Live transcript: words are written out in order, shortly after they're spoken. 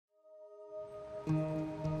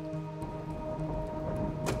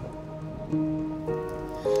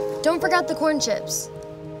Don't forget the corn chips.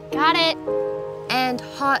 Got it. And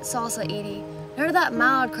hot salsa, Edie. None of that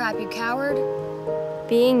mild crap, you coward.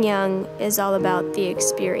 Being young is all about the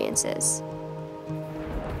experiences.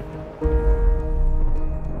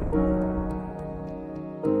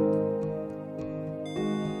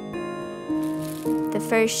 The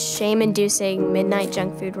first shame-inducing midnight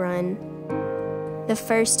junk food run. The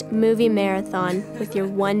first movie marathon with your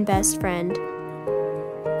one best friend.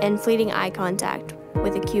 And fleeting eye contact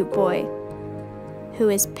with a cute boy who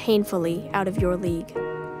is painfully out of your league.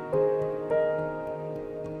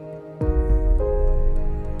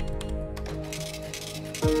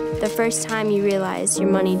 The first time you realize your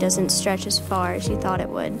money doesn't stretch as far as you thought it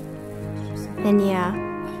would. And yeah,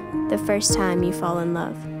 the first time you fall in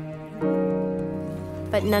love.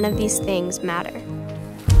 But none of these things matter.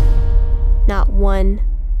 Not one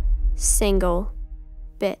single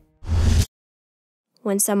bit.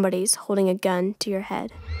 When somebody's holding a gun to your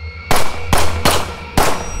head.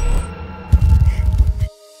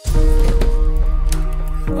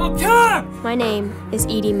 My name is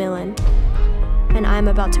Edie Millen, and I'm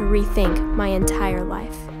about to rethink my entire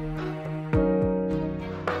life.